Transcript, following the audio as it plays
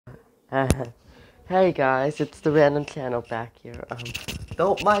Hey guys, it's the random channel back here.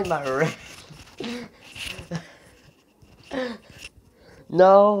 Don't mind my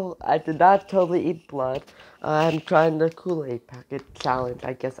No, I did not totally eat blood. I'm trying the Kool-Aid packet challenge.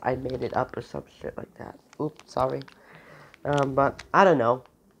 I guess I made it up or some shit like that. Oops, sorry. But I don't know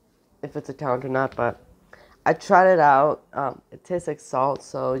if it's a challenge or not, but I tried it out. It tastes like salt,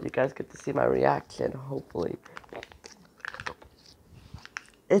 so you guys get to see my reaction, hopefully.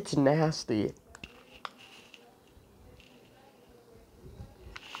 It's nasty.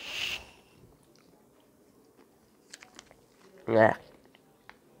 Yeah.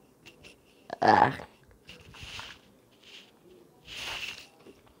 Ah.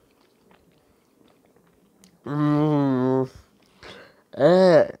 Mmm.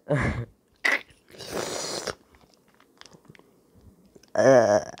 Uh.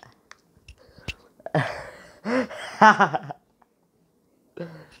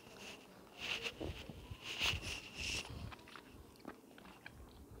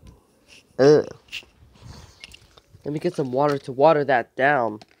 Ugh. Let me get some water to water that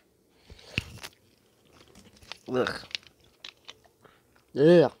down. Ugh.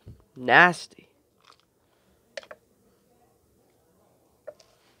 Ugh. Nasty.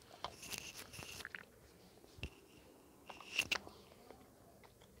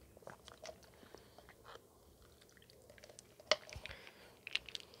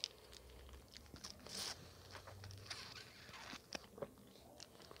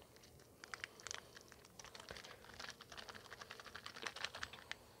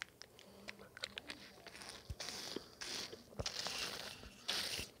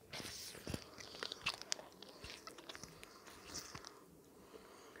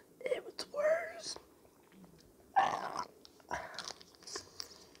 It was worse.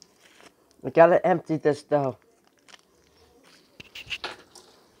 I gotta empty this though.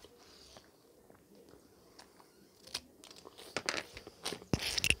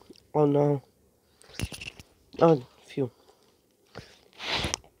 Oh no. Oh, phew.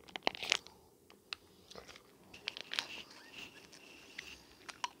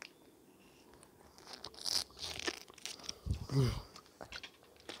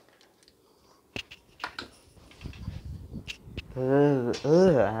 Ugh,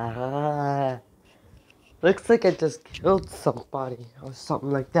 ugh. Looks like I just killed somebody or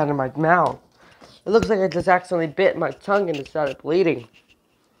something like that in my mouth. It looks like I just accidentally bit my tongue and it started bleeding.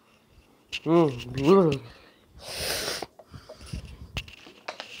 Mm. Ugh.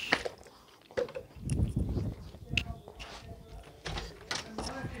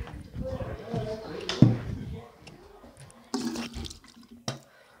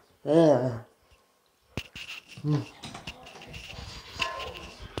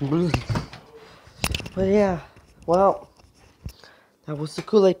 But yeah, well, that was the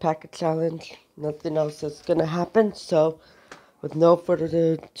Kool-Aid packet challenge. Nothing else is gonna happen, so with no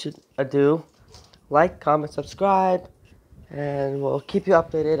further ado, like, comment, subscribe, and we'll keep you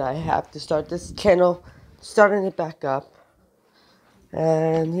updated. I have to start this channel, starting it back up.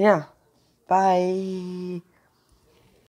 And yeah, bye.